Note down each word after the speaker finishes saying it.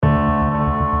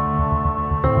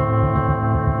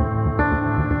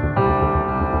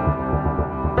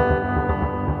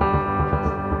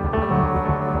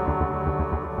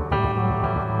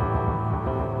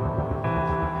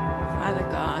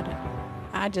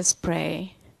just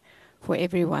pray for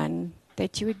everyone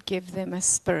that you would give them a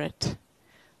spirit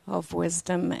of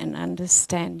wisdom and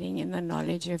understanding in the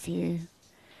knowledge of you.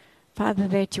 Father,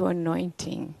 that your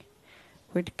anointing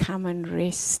would come and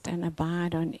rest and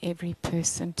abide on every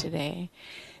person today.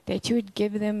 That you would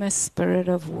give them a spirit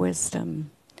of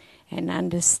wisdom and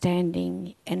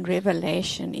understanding and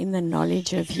revelation in the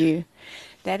knowledge of you.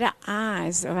 That our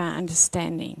eyes of our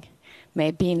understanding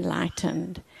may be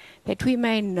enlightened. That we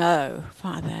may know,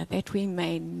 Father, that we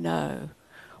may know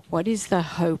what is the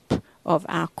hope of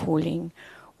our calling,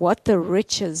 what the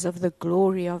riches of the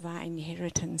glory of our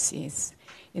inheritance is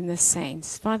in the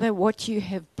saints. Father, what you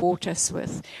have bought us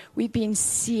with. We've been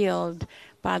sealed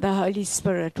by the Holy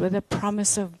Spirit with the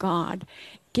promise of God.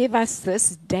 Give us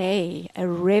this day a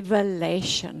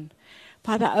revelation.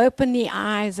 Father, open the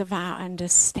eyes of our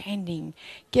understanding.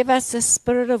 Give us a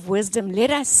spirit of wisdom.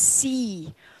 Let us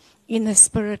see in the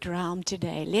spirit realm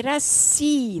today. Let us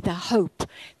see the hope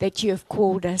that you have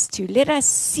called us to. Let us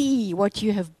see what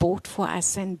you have bought for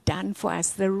us and done for us,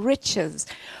 the riches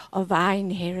of our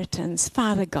inheritance,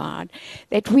 Father God,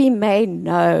 that we may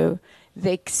know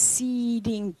the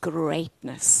exceeding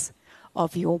greatness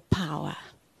of your power.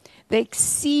 The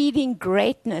exceeding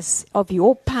greatness of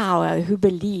your power who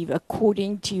believe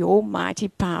according to your mighty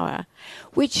power,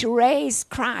 which raised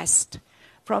Christ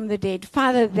from the dead.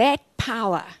 Father, that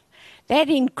power, that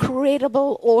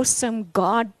incredible, awesome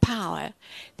God power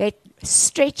that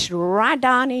stretched right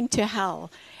down into hell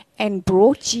and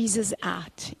brought Jesus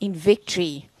out in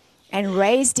victory and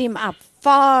raised him up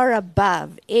far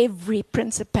above every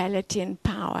principality and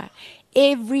power,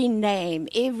 every name,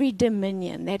 every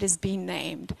dominion that has been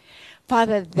named.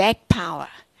 Father, that power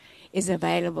is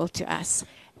available to us.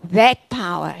 That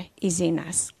power is in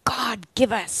us. God,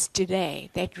 give us today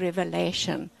that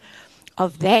revelation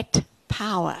of that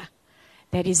power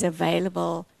that is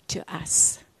available to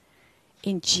us.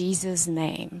 In Jesus'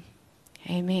 name,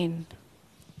 amen.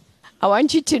 I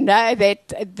want you to know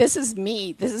that this is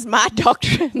me. This is my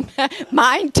doctrine,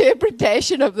 my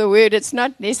interpretation of the word. It's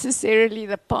not necessarily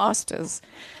the pastor's.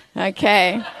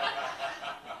 Okay.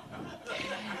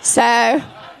 So,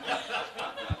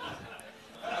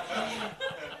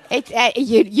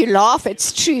 you laugh,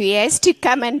 it's true. He has to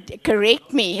come and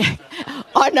correct me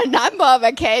on a number of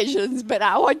occasions, but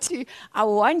I want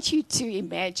you to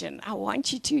imagine, I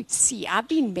want you to see. I've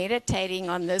been meditating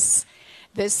on this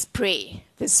prayer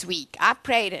this week. I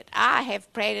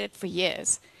have prayed it for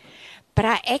years. But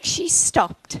I actually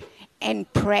stopped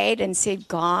and prayed and said,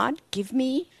 God, give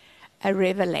me a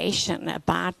revelation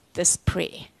about this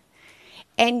prayer.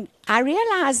 And I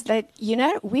realized that,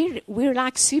 we're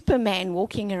like Superman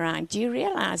walking around. Do you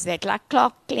realize that? Like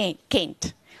Clark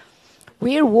Kent.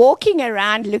 We're walking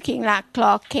around looking like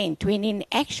Clark Kent, when in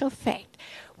actual fact,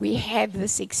 we have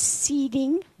this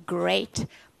exceeding great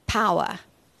power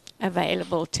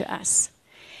available to us.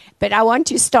 But I want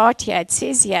to start here. It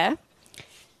says here,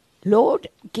 Lord,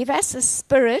 give us a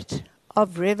spirit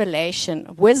of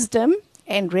revelation, wisdom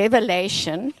and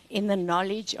revelation in the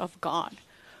knowledge of God.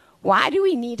 Why do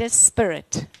we need a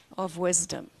spirit of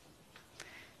wisdom?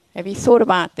 Have you thought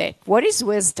about that? What is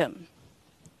wisdom?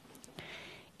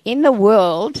 In the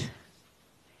world,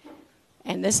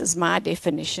 and this is my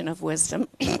definition of wisdom,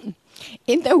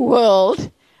 in the world,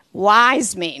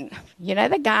 wise men,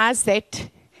 the guys that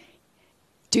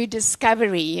do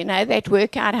discovery, that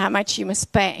work out how much you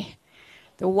must pay.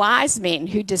 The wise men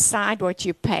who decide what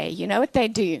you pay, you know what they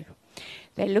do?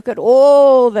 They look at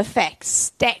all the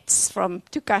facts, stats from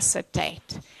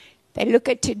Tukasatate. They look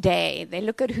at today. They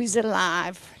look at who's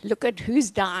alive, look at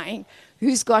who's dying,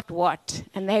 who's got what,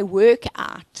 and they work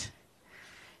out.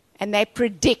 And they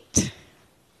predict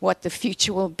what the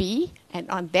future will be, and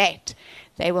on that,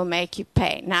 they will make you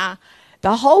pay. Now,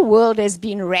 the whole world has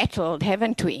been rattled,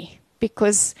 haven't we?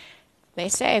 Because they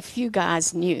say a few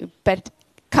guys knew, but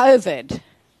COVID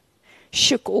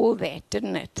shook all that,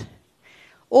 didn't it?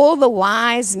 All the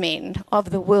wise men of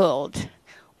the world,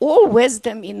 all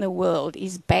wisdom in the world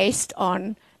is based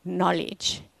on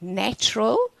knowledge,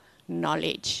 natural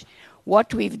knowledge.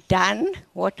 What we've done,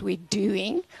 what we're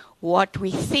doing, what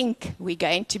we think we're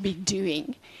going to be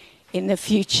doing in the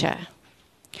future.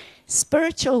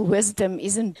 Spiritual wisdom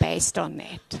isn't based on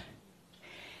that.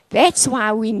 That's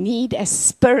why we need a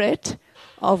spirit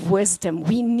of wisdom.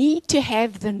 We need to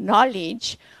have the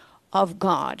knowledge of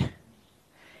God.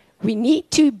 We need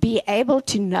to be able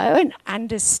to know and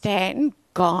understand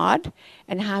God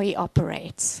and how he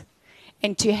operates.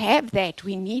 And to have that,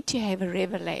 we need to have a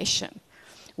revelation.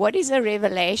 What is a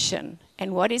revelation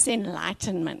and what is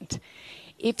enlightenment?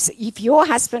 If your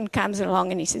husband comes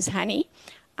along and he says, honey,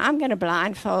 I'm going to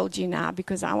blindfold you now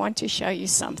because I want to show you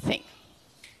something.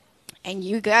 And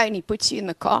you go, and he puts you in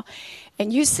the car,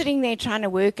 and you're sitting there trying to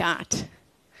work out,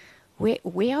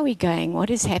 where are we going? What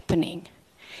is happening?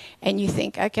 And you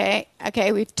think, okay,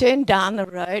 we've turned down the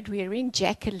road. We're in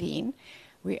Jacqueline.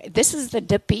 This is the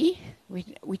Dippy.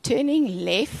 We're turning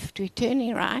left. We're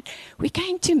turning right. We're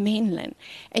going to Menlyn.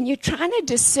 And you're trying to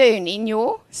discern in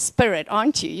your spirit,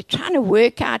 aren't you? You're trying to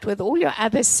work out with all your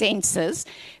other senses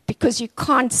because you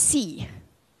can't see.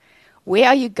 Where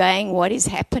are you going? What is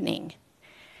happening?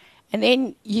 And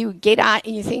then you get out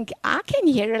and you think, I can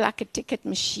hear like a ticket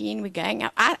machine. We're going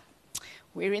up.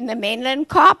 We're in the Menlyn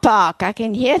car park. I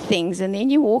can hear things. And then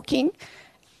you're walking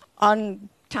on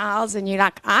tiles and you're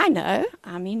like, I know,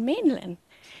 I'm in Menlyn.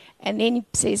 And then he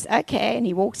says, okay. And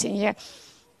he walks in here.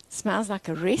 Smells like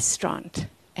a restaurant.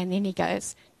 And then he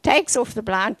goes, takes off the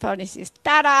blindfold and he says,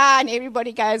 ta-da. And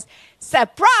everybody goes,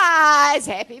 surprise,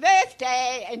 happy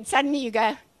birthday. And suddenly you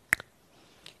go,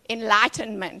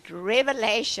 enlightenment,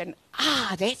 revelation.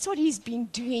 That's what he's been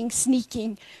doing,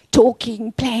 sneaking,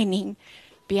 talking, planning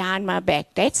behind my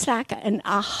back. That's like an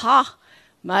aha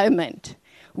moment,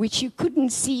 which you couldn't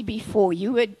see before.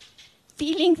 You were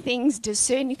feeling things,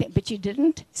 discerning things, but you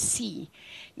didn't see.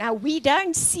 Now, we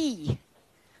don't see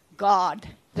God,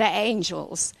 the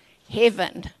angels,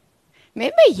 heaven.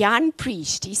 Remember Jan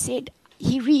preached, he said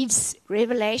he reads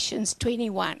Revelations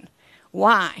 21.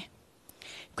 Why?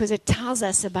 Because it tells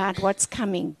us about what's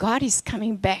coming. God is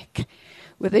coming back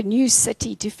with a new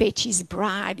city to fetch his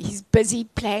bride. He's busy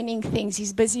planning things.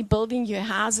 He's busy building your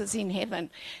houses in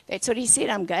heaven. That's what he said.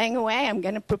 I'm going away. I'm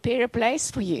going to prepare a place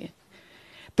for you.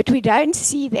 But we don't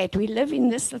see that. We live in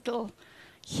this little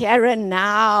here and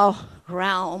now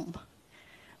realm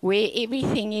where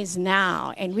everything is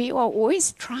now. And we are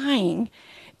always trying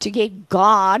to get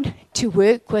God to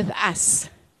work with us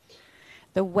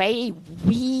the way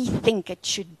we think it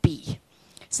should be.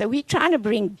 So we're trying to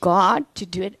bring God to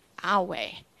do it our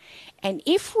way. And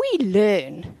if we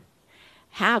learn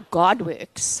how God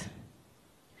works,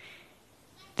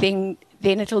 then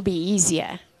it'll be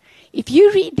easier. If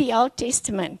you read the Old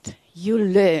Testament, you'll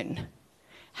learn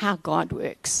how God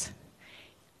works.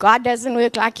 God doesn't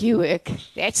work like you work,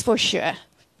 that's for sure.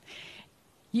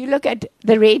 You look at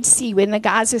the Red Sea, when the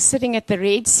guys are sitting at the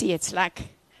Red Sea, it's like,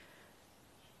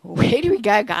 where do we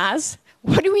go, guys?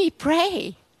 What do we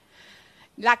pray?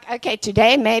 Like, okay,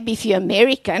 today maybe if you're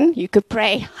American, you could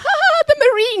pray,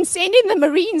 the Marines, send in the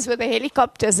Marines with the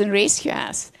helicopters and rescue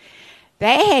us.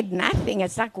 They had nothing.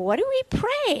 It's like, what do we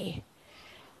pray?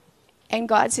 And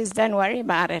God says, don't worry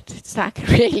about it. It's like,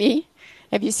 really?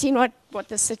 Have you seen what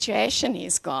the situation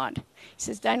is, God? He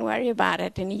says, don't worry about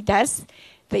it. And he does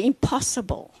the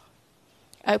impossible.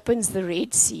 Opens the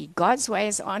Red Sea. God's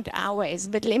ways aren't our ways.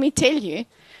 But let me tell you,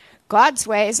 God's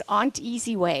ways aren't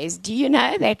easy ways. Do you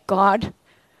know that God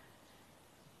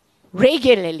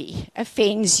regularly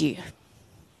offends you?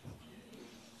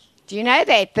 Do you know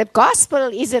that? The gospel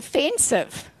is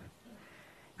offensive.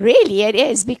 Really, it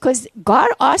is, because God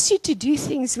asks you to do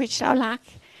things which are like,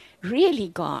 really,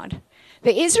 God.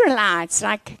 The Israelites,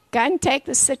 like, go and take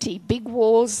the city, big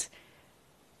walls.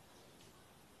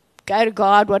 Go to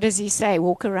God, what does he say?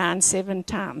 Walk around 7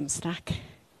 times. Like,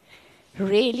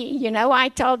 really? You know, I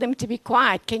told them to be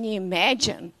quiet. Can you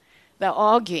imagine the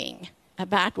arguing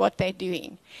about what they're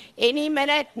doing? Any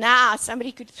minute now,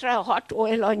 somebody could throw hot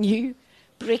oil on you,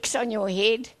 bricks on your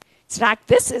head. It's like,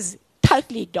 this is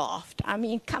totally daft. I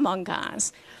mean, come on,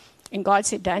 guys. And God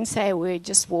said, don't say a word,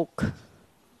 just walk.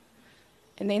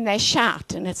 And then they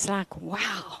shout, and it's like,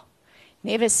 wow,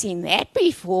 never seen that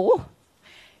before.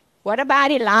 What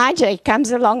about Elijah? He comes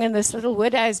along, and this little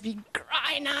widow has been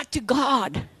crying out to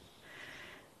God.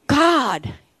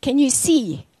 God, can you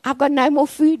see? I've got no more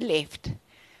food left.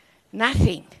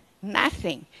 Nothing.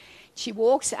 She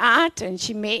walks out and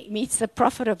she meets the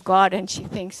prophet of God, and she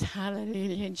thinks,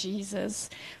 hallelujah, Jesus,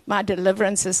 my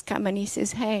deliverance has come. And he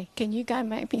says, hey, can you go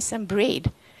make me some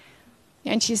bread?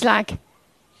 And she's like,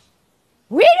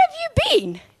 where have you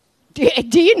been?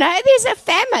 Do you know there's a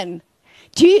famine?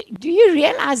 Do you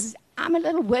realize I'm a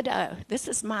little widow? This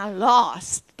is my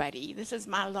last, buddy. This is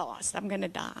my last. I'm going to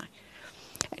die.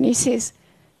 And he says,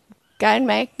 go and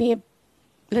make me a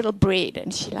little bread.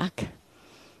 And she like,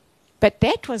 but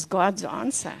that was God's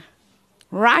answer.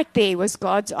 Right there was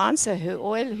God's answer. Her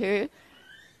oil,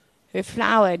 her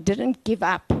flour didn't give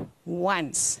up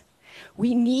once.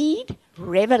 We need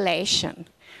revelation.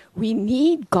 We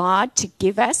need God to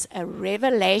give us a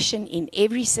revelation in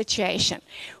every situation.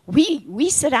 We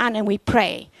sit down and we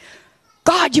pray,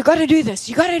 God, you got to do this.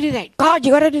 You got to do that. God,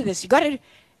 you got to do this. You got to do.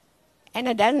 and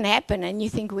it doesn't happen, and you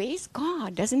think, where's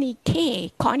God? Doesn't he care?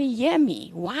 Can't he hear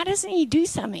me? Why doesn't he do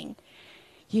something?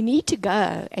 You need to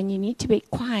go, and you need to be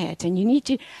quiet, and you need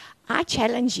to, I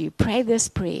challenge you, pray this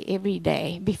prayer every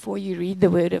day before you read the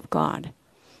Word of God.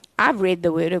 I've read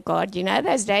the Word of God. You know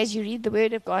those days you read the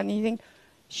Word of God and you think,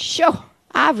 sure,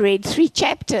 I've read 3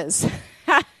 chapters.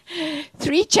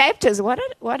 3 chapters. What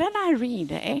did I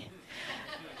read, eh?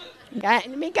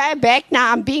 Let me go back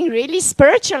now. I'm being really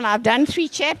spiritual. I've done 3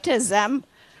 chapters. Have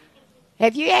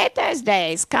you had those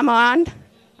days? Come on.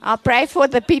 I'll pray for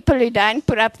the people who don't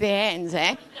put up their hands,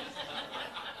 eh?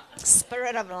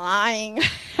 Spirit of lying.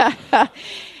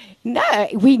 No,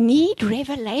 we need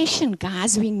revelation,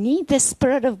 guys. We need the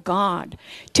Spirit of God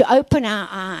to open our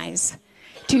eyes,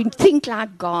 to think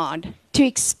like God, to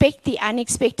expect the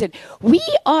unexpected. We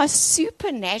are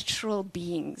supernatural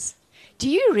beings. Do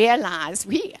you realize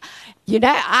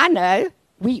I know,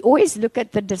 we always look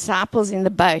at the disciples in the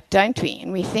boat, don't we?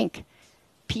 And we think,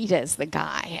 Peter's the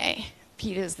guy, eh?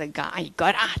 Peter's the guy. He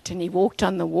got out and he walked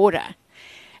on the water.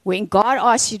 When God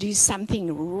asks you to do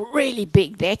something really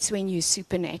big, that's when you're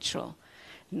supernatural.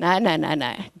 No.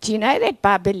 Do you know that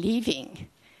by believing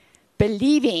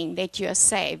that you're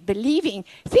saved,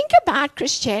 think about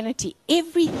Christianity.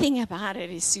 Everything about it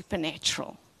is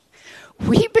supernatural.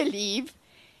 We believe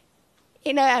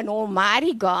in an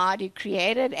almighty God who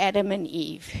created Adam and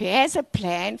Eve, who has a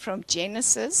plan from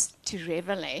Genesis to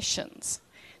Revelations.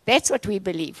 That's what we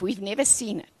believe. We've never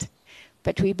seen it,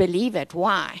 but we believe it.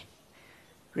 Why?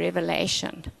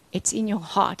 Revelation. It's in your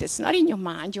heart. It's not in your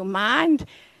mind. Your mind,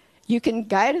 you can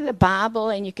go to the Bible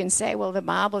and you can say, well, the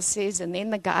Bible says, and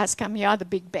then the guys come here, the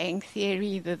Big Bang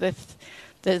Theory, the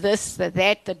this, the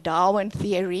that, the Darwin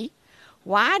theory.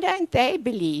 Why don't they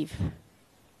believe?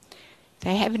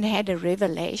 They haven't had a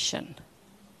revelation.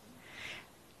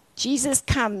 Jesus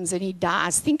comes and he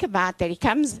dies. Think about that. He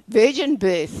comes, virgin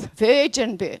birth.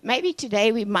 Maybe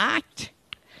today we might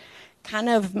kind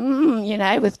of,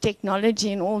 with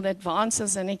technology and all the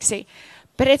advances and etc.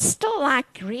 But it's still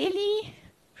like, really?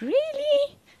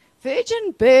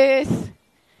 Virgin birth?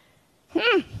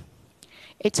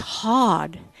 It's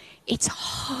hard. It's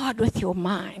hard with your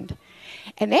mind.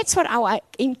 And that's what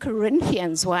in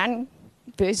Corinthians 1,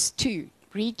 verse 2,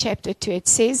 read chapter 2, it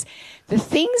says, the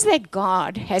things that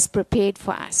God has prepared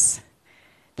for us,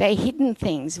 they're hidden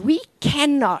things. We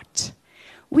cannot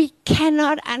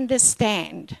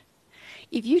understand.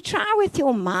 If you try with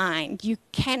your mind, you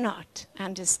cannot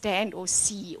understand or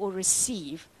see or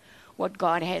receive what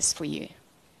God has for you.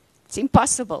 It's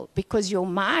impossible because your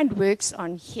mind works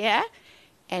on here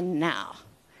and now.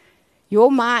 Your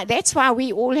mind, that's why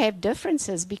we all have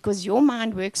differences, because your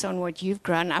mind works on what you've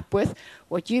grown up with,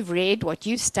 what you've read, what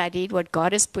you've studied, what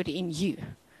God has put in you.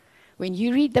 When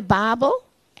you read the Bible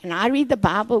and I read the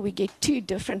Bible, we get 2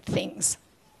 different things.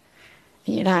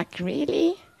 And you're like,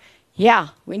 really? Yeah,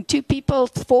 when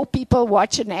 4 people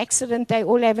watch an accident, they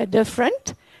all have a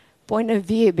different point of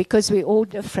view because we're all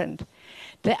different.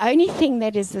 The only thing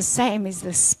that is the same is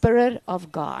the Spirit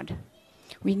of God.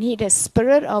 We need a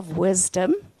spirit of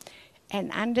wisdom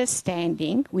and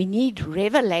understanding. We need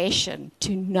revelation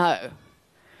to know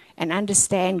and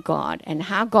understand God and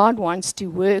how God wants to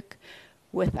work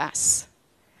with us.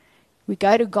 We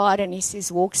go to God and he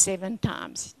says, walk 7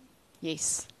 times.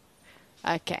 Yes.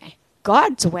 Okay.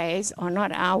 God's ways are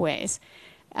not our ways.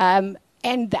 And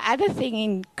the other thing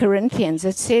in Corinthians,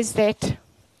 it says that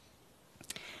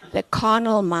the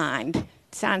carnal mind,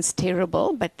 sounds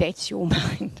terrible, but that's your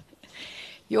mind.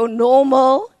 Your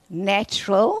normal,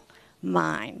 natural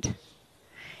mind.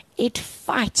 It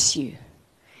fights you.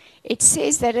 It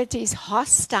says that it is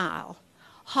hostile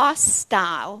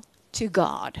to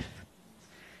God.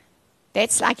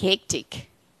 That's like hectic.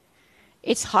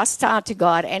 It's hostile to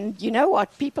God. And you know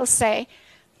what? People say,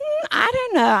 I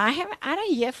don't know. I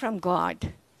don't hear from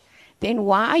God. Then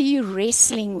why are you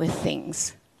wrestling with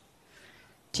things?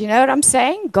 Do you know what I'm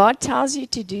saying? God tells you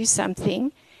to do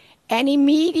something, and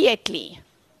immediately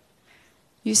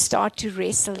you start to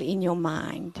wrestle in your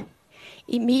mind.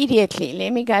 Immediately.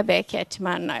 Let me go back here to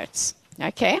my notes.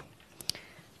 Okay?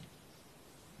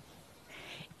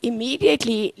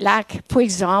 Immediately, like, for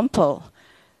example,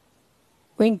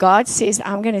 when God says,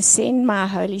 I'm going to send my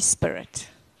Holy Spirit,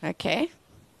 okay?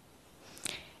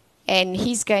 And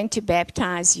he's going to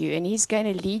baptize you, and he's going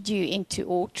to lead you into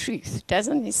all truth.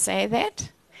 Doesn't he say that?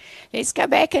 Let's go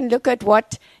back and look at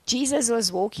what Jesus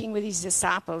was walking with his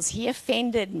disciples. He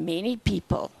offended many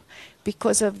people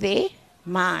because of their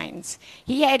minds.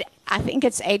 He had, I think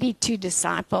it's 82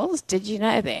 disciples. Did you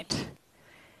know that?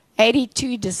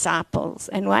 82 disciples.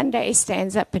 And one day he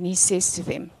stands up and he says to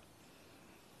them,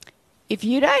 if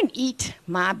you don't eat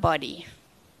my body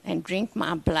and drink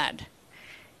my blood,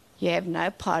 you have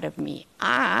no part of me.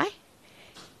 I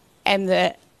am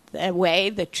the way,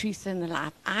 the truth, and the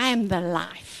life. I am the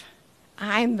life.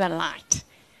 I am the light.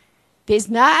 There's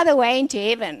no other way into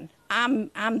heaven. I'm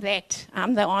that.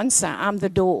 I'm the answer. I'm the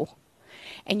door.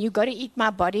 And you've got to eat my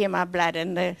body and my blood.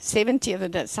 And the 70 of the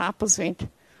disciples went,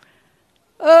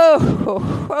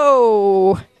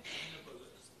 oh,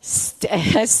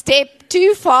 a step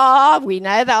too far. We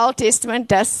know the Old Testament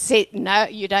does say, no,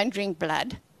 you don't drink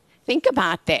blood. Think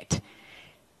about that.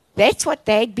 That's what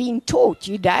they'd been taught.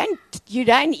 You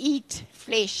don't eat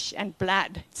flesh and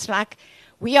blood. It's like,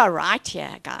 we are right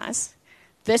here, guys.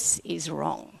 This is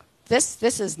wrong.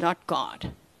 This is not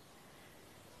God.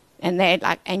 And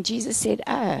and Jesus said,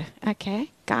 oh,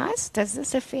 okay, guys, does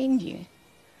this offend you?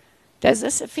 Does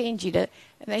this offend you? And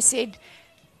they said,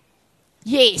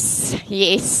 yes,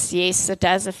 it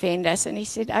does offend us. And he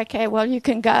said, okay, well, you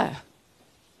can go.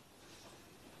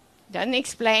 Doesn't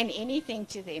explain anything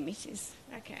to them. He says,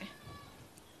 okay,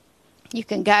 you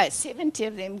can go. 70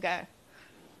 of them go.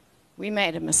 We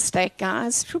made a mistake,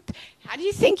 guys. How do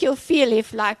you think you'll feel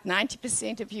if like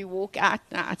 90% of you walk out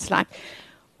now? It's like,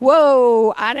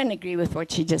 whoa, I don't agree with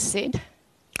what she just said.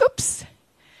 Oops.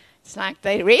 It's like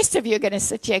the rest of you are going to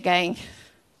sit here going,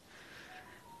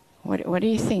 what do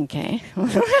you think, eh?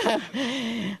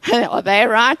 Are they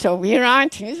right? Are we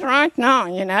right? Who's right now,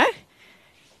 you know?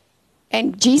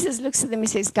 And Jesus looks at them and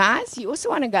says, guys, you also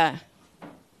want to go?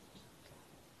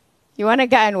 You want to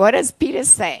go? And what does Peter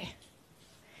say?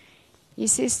 He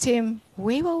says to him,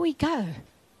 where will we go?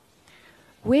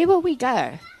 Where will we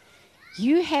go?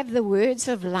 You have the words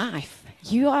of life.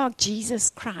 You are Jesus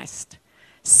Christ,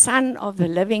 Son of the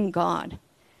living God.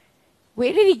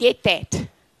 Where did he get that?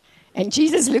 And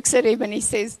Jesus looks at him and he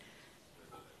says,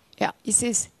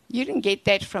 you didn't get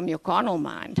that from your carnal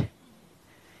mind.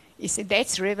 He said,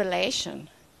 that's revelation.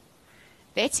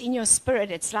 That's in your spirit.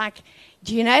 It's like,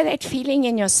 do you know that feeling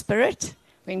in your spirit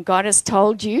when God has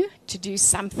told you to do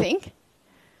something?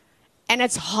 And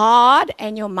it's hard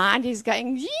and your mind is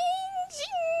going, zing,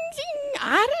 zing, zing.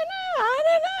 I don't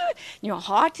know. Your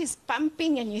heart is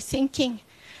pumping and you're thinking,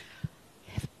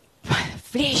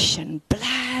 flesh and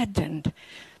blood,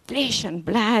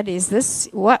 is this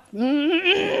what?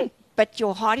 But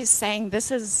your heart is saying,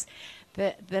 this is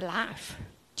the life.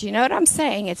 Do you know what I'm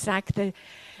saying? It's like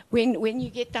when you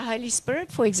get the Holy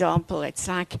Spirit, for example, it's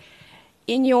like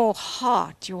in your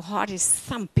heart is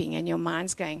thumping and your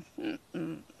mind's going,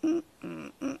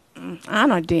 I'm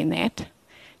not doing that.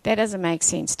 That doesn't make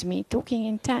sense to me. Talking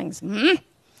in tongues,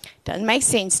 doesn't make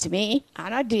sense to me.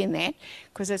 I'm not doing that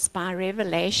because it's by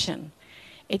revelation.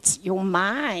 It's your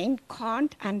mind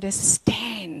can't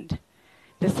understand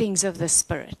the things of the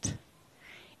Spirit.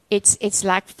 It's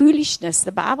like foolishness.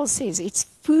 The Bible says it's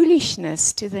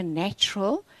foolishness to the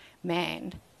natural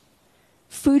man.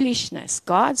 Foolishness.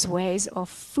 God's ways are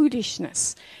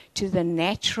foolishness to the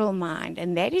natural mind.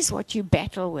 And that is what you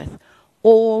battle with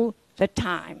all the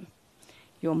time.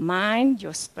 Your mind,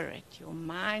 your spirit. Your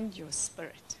mind, your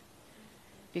spirit.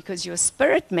 Because your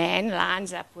spirit man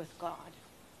lines up with God.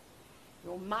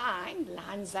 Your mind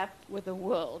lines up with the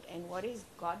world. And what is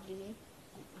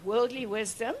worldly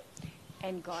wisdom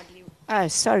and godly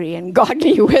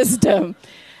wisdom.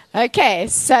 Okay,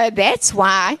 so that's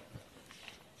why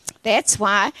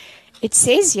it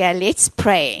says here, let's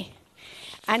pray.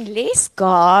 Unless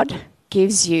God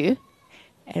gives you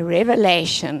a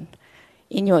revelation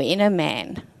in your inner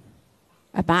man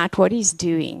about what he's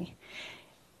doing,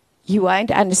 you won't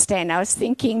understand. I was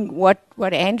thinking what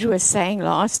Andrew was saying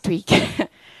last week.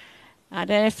 I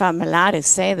don't know if I'm allowed to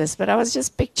say this, but I was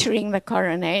just picturing the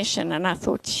coronation, and I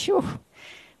thought, phew,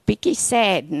 bicky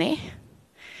sad, ne?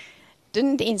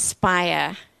 Didn't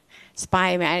inspire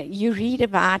me. You read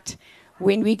about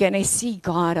when we're going to see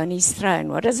God on his throne.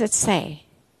 What does it say?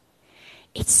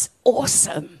 It's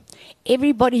awesome.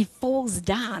 Everybody falls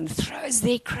down, throws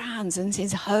their crowns, and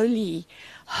says, holy,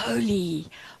 holy,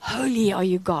 holy are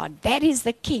you, God. That is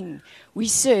the king we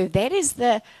serve. That is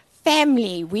the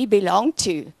family we belong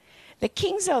to. The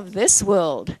kings of this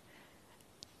world,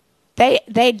 they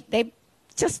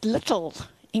just little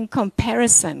in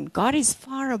comparison. God is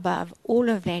far above all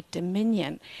of that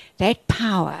dominion, that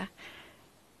power.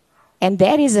 And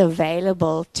that is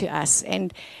available to us.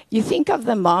 And you think of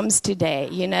the moms today.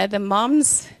 You know, the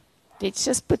moms, let's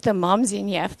just put the moms in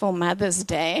here for Mother's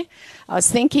Day. I was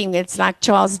thinking it's like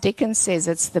Charles Dickens says,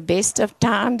 it's the best of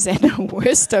times and the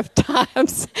worst of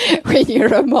times when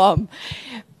you're a mom.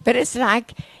 But it's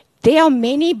like there are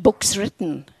many books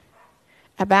written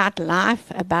about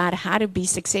life, about how to be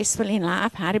successful in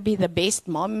life, how to be the best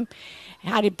mom,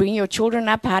 how to bring your children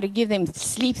up, how to give them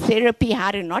sleep therapy,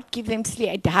 how to not give them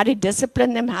sleep, how to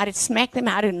discipline them, how to smack them,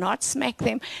 how to not smack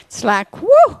them. It's like,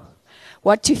 whoo,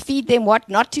 what to feed them, what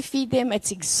not to feed them.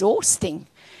 It's exhausting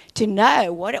to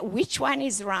know which one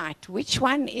is right,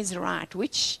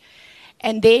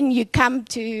 and then you come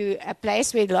to a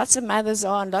place where lots of mothers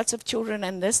are and lots of children,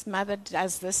 and this mother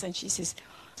does this, and she says,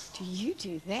 do you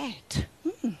do that?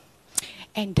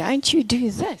 And don't you do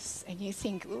this? And you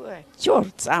think, oh, sure,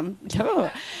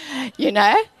 you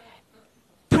know.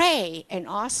 Pray and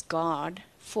ask God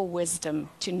for wisdom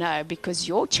to know, because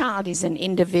your child is an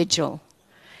individual.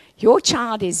 Your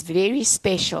child is very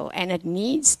special, and it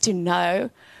needs to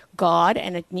know God,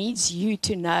 and it needs you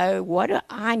to know, what do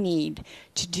I need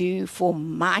to do for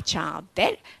my child?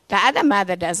 That the other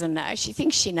mother doesn't know. She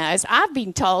thinks she knows. I've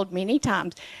been told many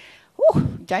times,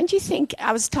 don't you think,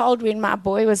 I was told when my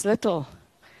boy was little,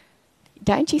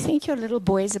 don't you think your little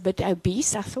boy is a bit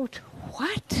obese? I thought,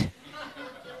 what?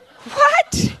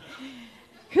 What?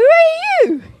 Who are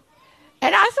you?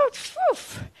 And I thought,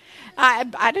 phew.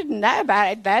 I didn't know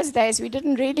about it. Those days we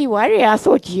didn't really worry. I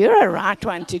thought, you're a right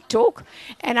one to talk.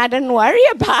 And I didn't worry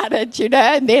about it, you know.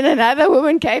 And then another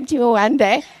woman came to me one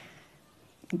day.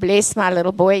 Bless my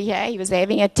little boy here. He was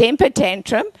having a temper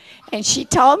tantrum. And she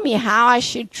told me how I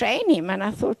should train him. And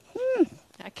I thought,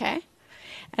 okay.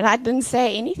 And I didn't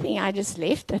say anything. I just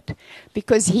left it.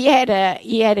 Because he had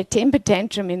a temper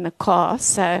tantrum in the car.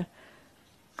 So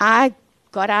I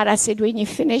got out. I said, when you're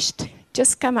finished,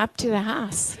 just come up to the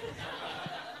house.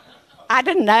 I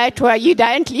didn't know it. Well, you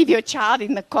don't leave your child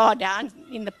in the car down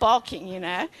in the parking, you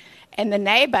know. And the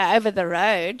neighbor over the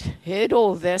road heard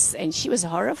all this, and she was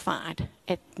horrified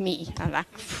at me. I'm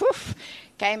like, phew,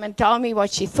 came and told me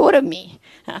what she thought of me.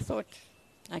 And I thought,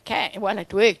 okay, well,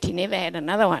 it worked. He never had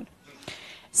another one.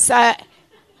 So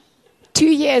 2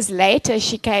 years later,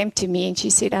 she came to me and she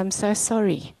said, I'm so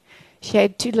sorry. She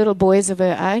had 2 little boys of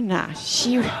her own now.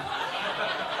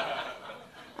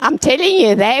 I'm telling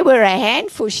you, they were a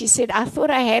handful. She said, I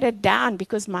thought I had it down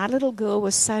because my little girl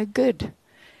was so good.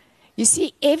 You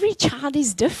see, every child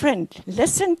is different.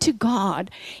 Listen to God.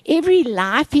 Every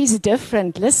life is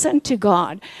different. Listen to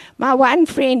God. My one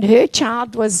friend, her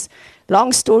child was,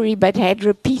 long story, but had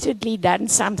repeatedly done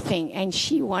something, and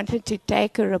she wanted to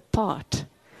take her apart.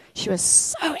 She was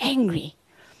so angry.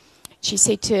 She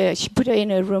said to her, she put her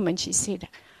in her room and she said,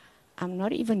 I'm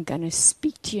not even going to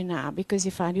speak to you now, because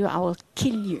if I do, I will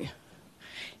kill you.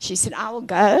 She said, I will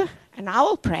go and I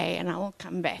will pray and I will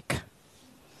come back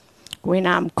when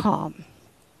I'm calm.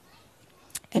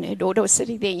 And her daughter was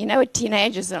sitting there. You know what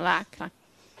teenagers are like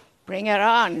bring her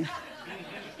on.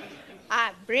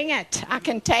 Bring it. I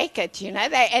can take it, you know.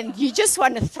 And you just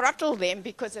want to throttle them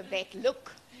because of that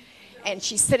look. And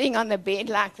she's sitting on the bed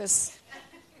like this.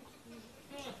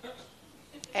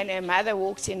 And her mother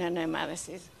walks in and her mother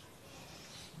says,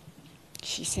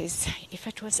 she says, if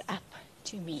it was up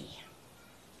to me,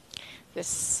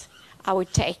 I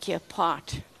would take you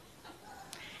apart.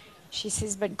 She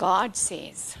says, but God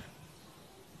says,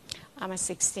 I must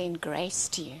extend grace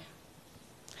to you.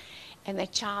 And the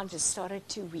child just started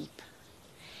to weep.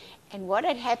 And what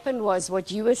had happened was what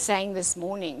you were saying this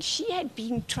morning. She had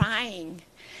been trying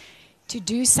to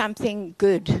do something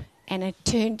good, and it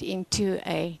turned into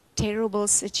a terrible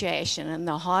situation. And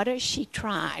the harder she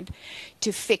tried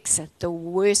to fix it, the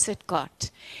worse it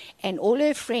got. And all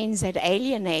her friends had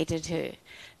alienated her.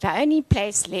 The only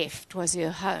place left was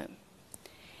her home.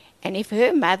 And if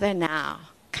her mother now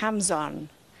comes on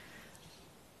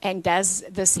and does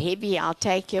this heavy, I'll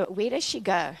take you, where does she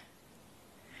go?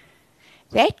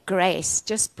 That grace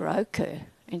just broke her,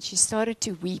 and she started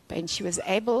to weep, and she was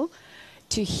able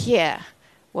to hear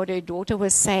what her daughter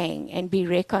was saying and be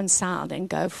reconciled and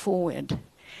go forward.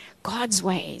 God's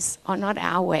ways are not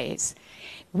our ways.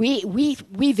 We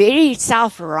very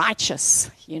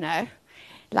self-righteous, you know,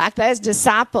 like those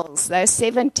disciples, those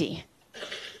 70.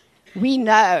 We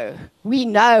know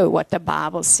what the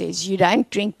Bible says. You don't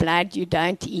drink blood, you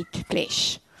don't eat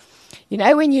flesh. You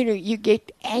know, when you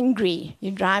get angry,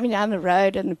 you're driving down the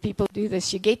road and the people do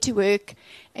this, you get to work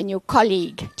and your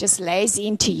colleague just lays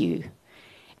into you.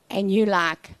 And you're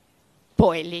like,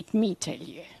 boy, let me tell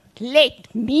you.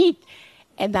 Let me.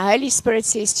 And the Holy Spirit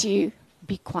says to you,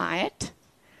 be quiet.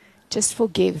 Just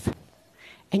forgive.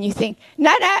 And you think,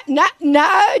 no,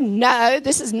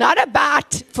 this is not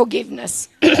about forgiveness.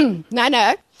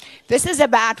 No. This is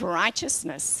about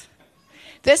righteousness.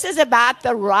 This is about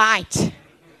the right.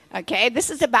 Okay? This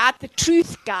is about the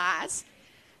truth, guys.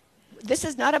 This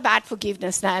is not about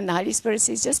forgiveness. No, and the Holy Spirit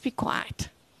says, just be quiet.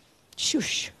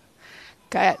 Shush.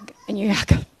 go, and you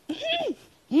go,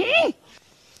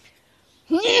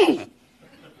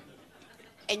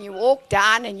 and you walk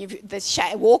down, and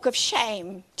the walk of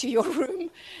shame to your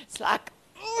room. It's like,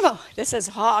 oh, this is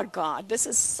hard, God. This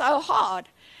is so hard,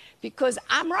 because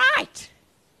I'm right.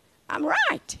 I'm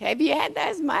right. Have you had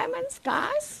those moments,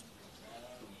 guys?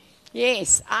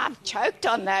 Yes, I've choked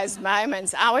on those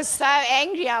moments. I was so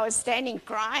angry, I was standing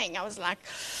crying. I was like,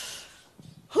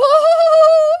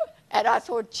 oh, and I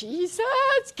thought, Jesus,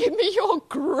 give me your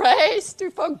grace to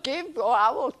forgive, or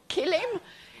I will kill him.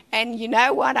 And you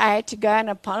know what? I had to go and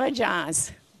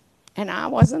apologize. And I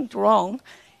wasn't wrong.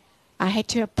 I had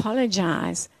to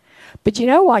apologize. But you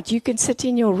know what? You can sit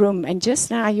in your room, and just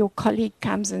now your colleague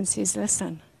comes and says,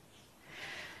 listen,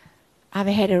 I've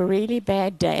had a really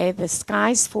bad day. The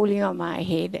sky's falling on my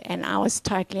head, and I was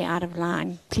totally out of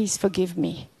line. Please forgive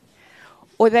me.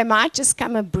 Or they might just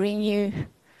come and bring you,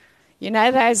 you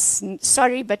know, those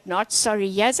sorry but not sorry.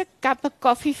 Here's a cup of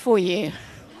coffee for you.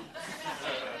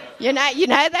 You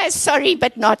know those sorry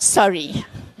but not sorry.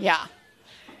 Yeah.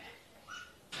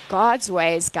 God's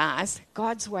ways, guys,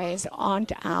 God's ways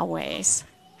aren't our ways.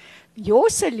 Your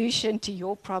solution to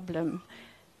your problem,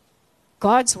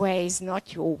 God's way is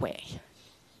not your way.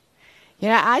 You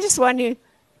know, I just want to,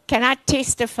 can I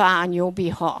testify on your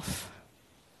behalf?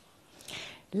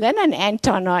 Lynn and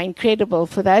Anton are incredible.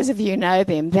 For those of you who know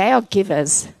them, they are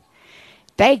givers.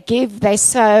 They give, they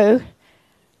sow.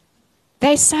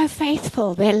 They're so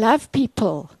faithful. They love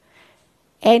people.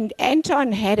 And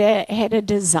Anton had a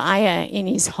desire in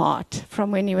his heart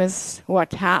from when he was,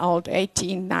 how old?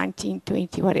 18, 19,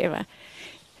 20, whatever.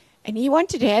 And he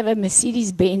wanted to have a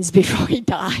Mercedes-Benz before he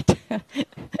died.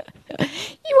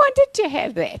 He wanted to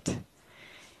have that.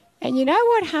 And you know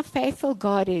what? How faithful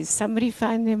God is. Somebody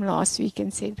phoned them last week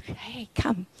and said, hey,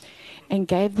 come. And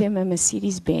gave them a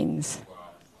Mercedes-Benz.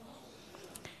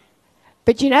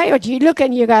 But you know what? You look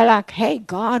and you go like, hey,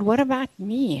 God, what about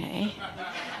me, eh?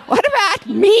 What about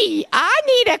me? I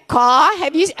need a car.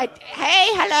 Have you? Hey,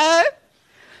 hello?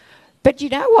 But you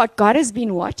know what? God has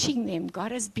been watching them.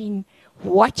 God has been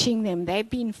watching them. They've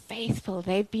been faithful.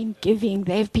 They've been giving.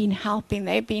 They've been helping.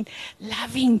 They've been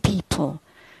loving people.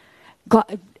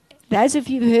 God, those of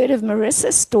you who heard of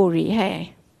Marissa's story,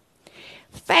 hey?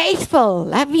 Faithful,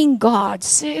 loving God,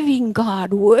 serving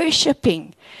God,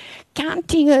 worshiping,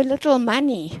 counting her little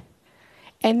money.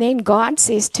 And then God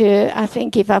says to her, I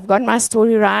think if I've got my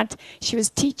story right, she was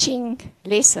teaching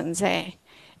lessons, eh?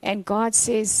 And God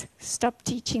says, stop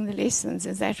teaching the lessons,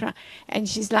 is that right? And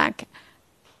she's like,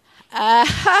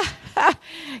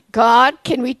 God,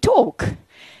 can we talk?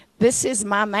 This is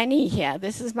my money here.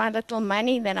 This is my little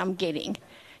money that I'm getting.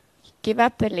 Give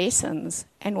up the lessons.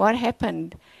 And what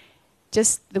happened?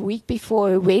 Just the week before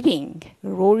her wedding,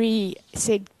 Rory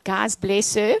said, guys,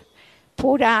 bless her,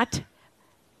 poured out,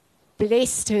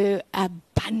 blessed her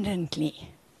abundantly.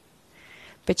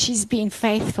 But she's been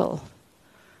faithful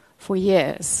for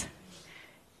years,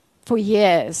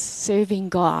 serving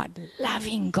God,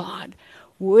 loving God,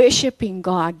 worshiping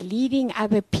God, leading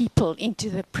other people into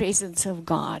the presence of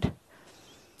God.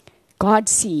 God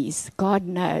sees, God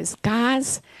knows.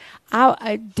 Guys,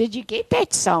 did you get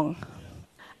that song?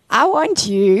 I want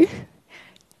you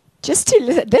just to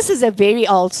listen. This is a very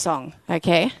old song,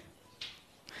 okay?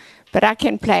 But I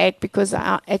can play it because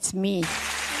it's me.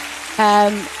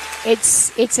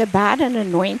 It's about an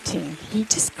anointing. He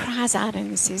just cries out and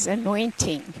he says,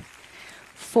 anointing,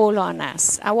 fall on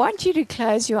us. I want you to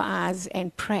close your eyes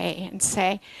and pray and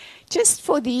say, just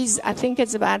for these, I think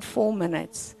it's about 4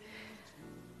 minutes,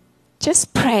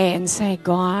 just pray and say,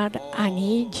 God, I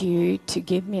need you to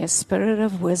give me a spirit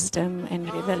of wisdom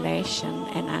and revelation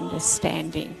and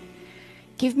understanding.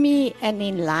 Give me an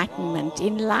enlightenment.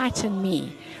 Enlighten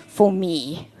me for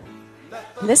me.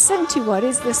 Listen to what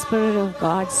is the Spirit of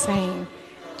God saying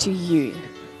to you.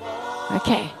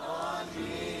 Okay.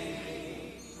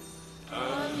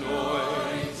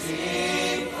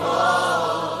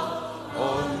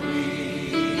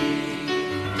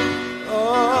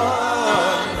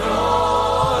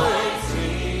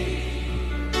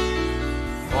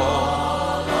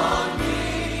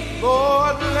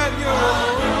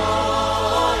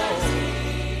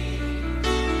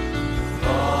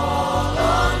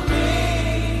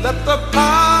 Let the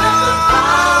power,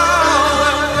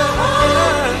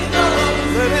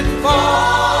 let it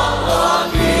fall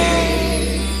on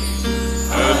me.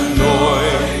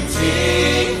 Anointing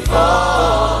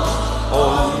fall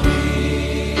on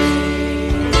me.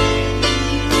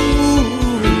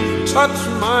 Ooh, touch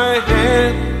my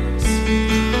hands,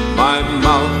 my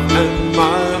mouth and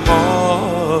my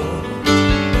heart.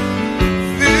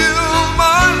 Fill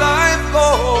my life,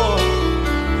 Lord.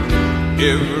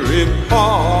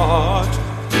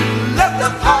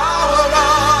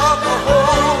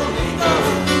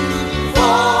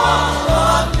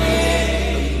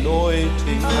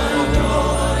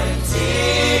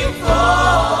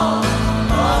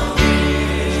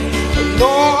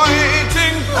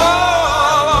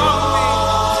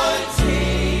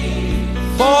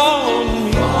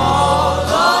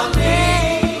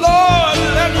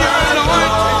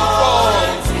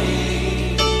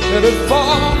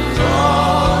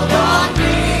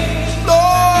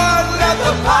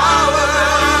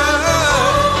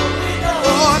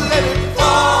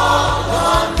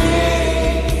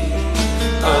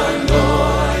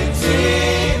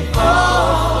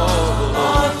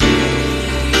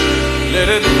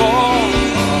 it fall.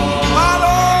 My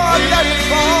Lord, let it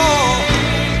fall.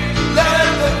 Let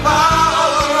the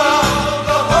power of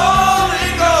the Holy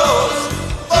Ghost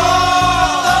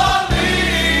fall on me.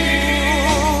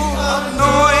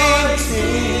 Anointing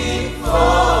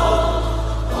fall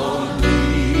on me.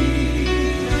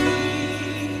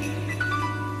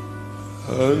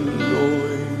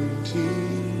 Anointing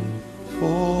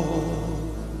fall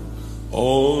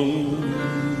on me.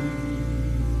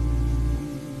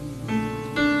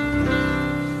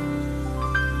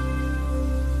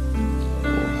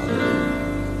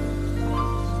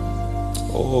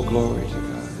 Oh, glory to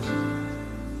God.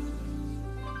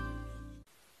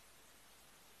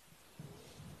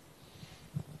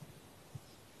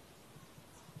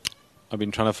 I've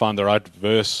been trying to find the right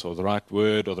verse or the right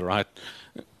word or the right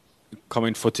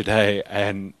comment for today,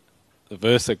 and the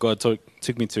verse that God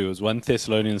took me to was 1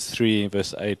 Thessalonians 3,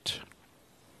 verse 8.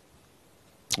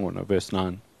 Or no, verse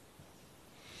 9.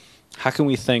 How can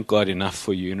we thank God enough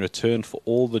for you in return for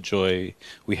all the joy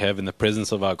we have in the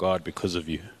presence of our God because of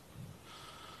you?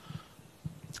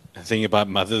 I'm thinking about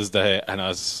Mother's Day, and I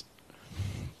was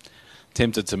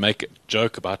tempted to make a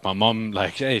joke about my mom,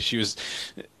 like, hey, it's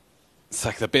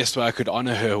like the best way I could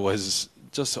honor her was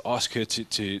just to ask her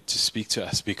to speak to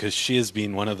us, because she has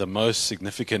been one of the most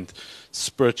significant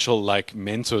spiritual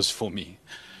mentors for me.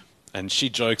 And she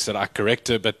jokes that I correct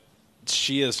her, but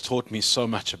she has taught me so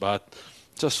much about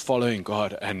just following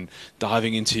God and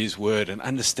diving into His Word and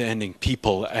understanding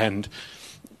people. And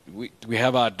we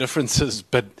have our differences,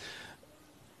 but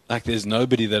there's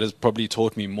nobody that has probably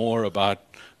taught me more about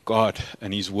God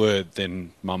and His Word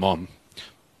than my mom,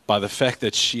 by the fact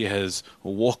that she has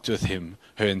walked with Him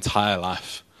her entire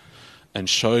life and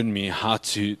shown me how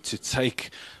to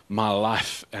take my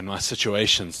life and my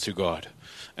situations to God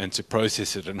and to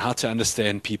process it, and how to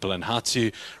understand people, and how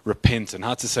to repent, and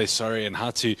how to say sorry, and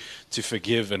how to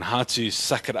forgive, and how to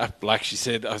suck it up. Like she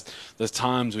said, there's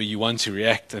times where you want to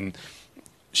react, and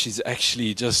she's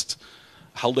actually just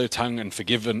held her tongue and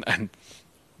forgiven. And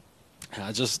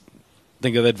I just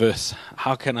think of that verse.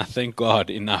 How can I thank God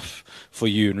enough for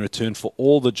you in return for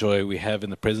all the joy we have in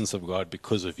the presence of God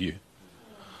because of you?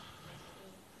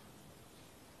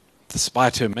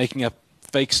 Despite her making up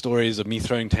fake stories of me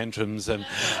throwing tantrums, and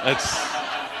it's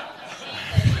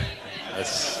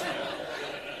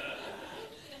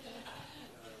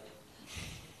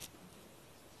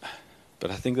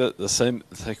but I think that the same,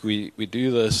 it's like we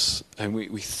do this and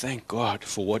we thank God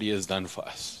for what He has done for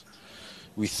us.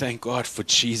 We thank God for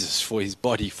Jesus, for His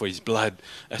body, for His blood.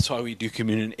 That's why we do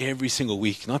communion every single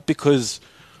week. Not because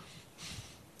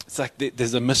it's like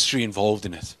there's a mystery involved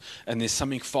in it, and there's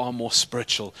something far more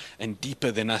spiritual and deeper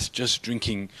than us just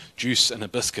drinking juice and a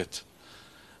biscuit.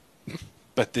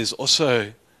 But there's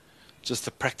also just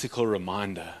a practical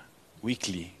reminder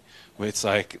weekly, where it's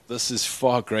like, this is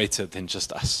far greater than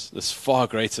just us. This is far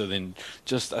greater than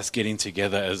just us getting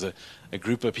together as a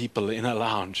group of people in a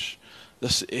lounge.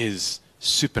 This is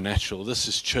supernatural. This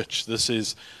is church. This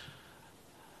is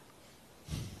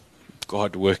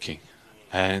God working.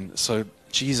 And so,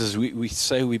 Jesus, we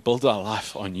say we build our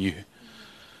life on you.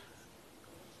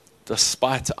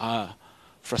 Despite our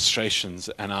frustrations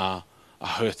and our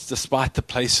hurts, despite the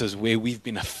places where we've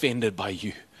been offended by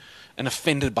you, and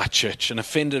offended by church, and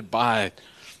offended by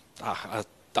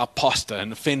our pastor,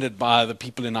 and offended by the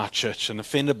people in our church, and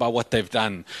offended by what they've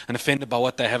done, and offended by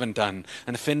what they haven't done,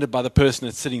 and offended by the person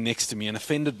that's sitting next to me, and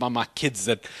offended by my kids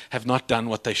that have not done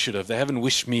what they should have. They haven't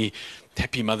wished me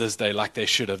Happy Mother's Day like they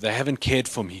should have. They haven't cared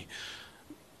for me.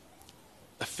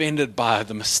 Offended by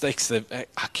the mistakes that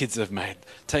our kids have made,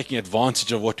 taking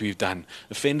advantage of what we've done.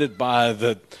 Offended by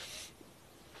the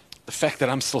fact that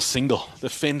I'm still single.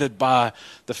 Offended by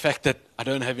the fact that I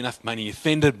don't have enough money.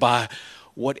 Offended by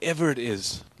whatever it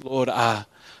is. Lord, I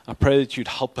pray that you'd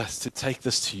help us to take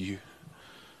this to you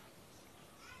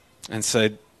and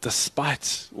say,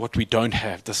 despite what we don't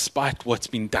have, despite what's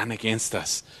been done against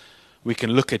us, we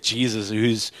can look at Jesus,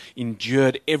 who's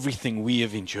endured everything we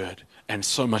have endured and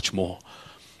so much more.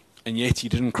 And yet He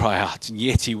didn't cry out, and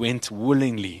yet He went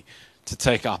willingly to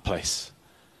take our place.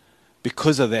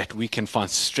 Because of that, we can find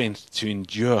strength to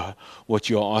endure what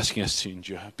you are asking us to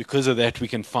endure. Because of that, we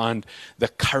can find the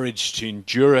courage to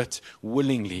endure it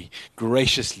willingly,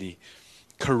 graciously,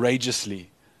 courageously,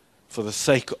 for the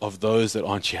sake of those that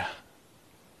aren't here.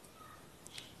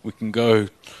 We can go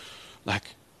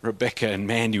like Rebecca and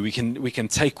Mandy. We can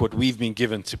take what we've been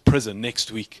given to prison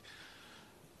next week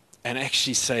and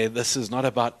actually say, this is not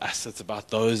about us, it's about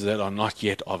those that are not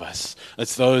yet of us.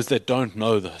 It's those that don't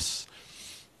know this.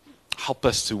 Help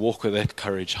us to walk with that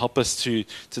courage. Help us to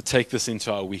take this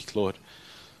into our week, Lord.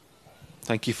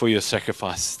 Thank you for your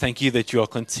sacrifice. Thank you that you are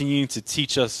continuing to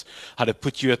teach us how to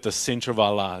put you at the center of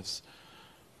our lives.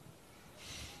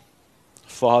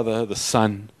 Father, the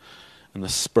Son, and the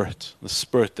Spirit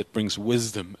that brings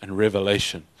wisdom and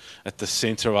revelation at the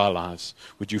center of our lives.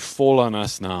 Would you fall on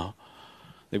us now,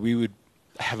 that we would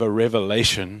have a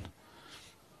revelation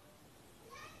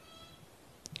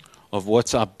of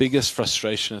what's our biggest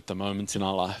frustration at the moment in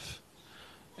our life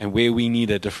and where we need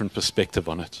a different perspective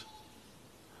on it.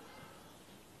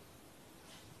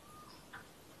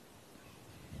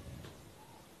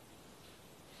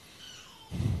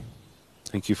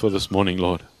 Thank you for this morning,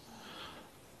 Lord.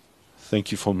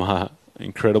 Thank you for my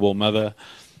incredible mother.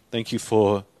 Thank you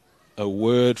for a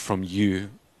word from you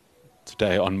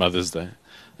today on Mother's Day.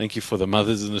 Thank you for the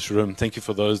mothers in this room. Thank you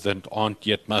for those that aren't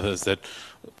yet mothers that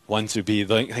want to be.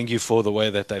 Thank you for the way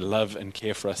that they love and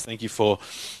care for us. Thank you for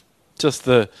just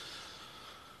the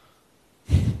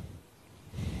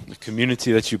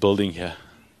community that you're building here,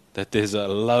 that there's a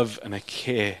love and a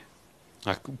care.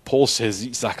 Like Paul says,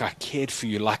 he's like, I cared for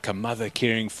you like a mother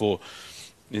caring for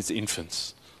its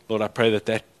infants. Lord, I pray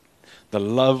that the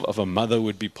love of a mother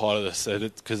would be part of this,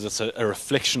 because it's a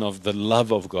reflection of the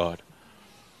love of God.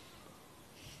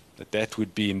 That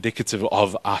would be indicative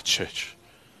of our church.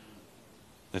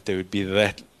 That there would be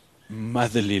that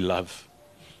motherly love.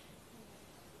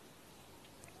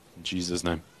 In Jesus'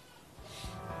 name.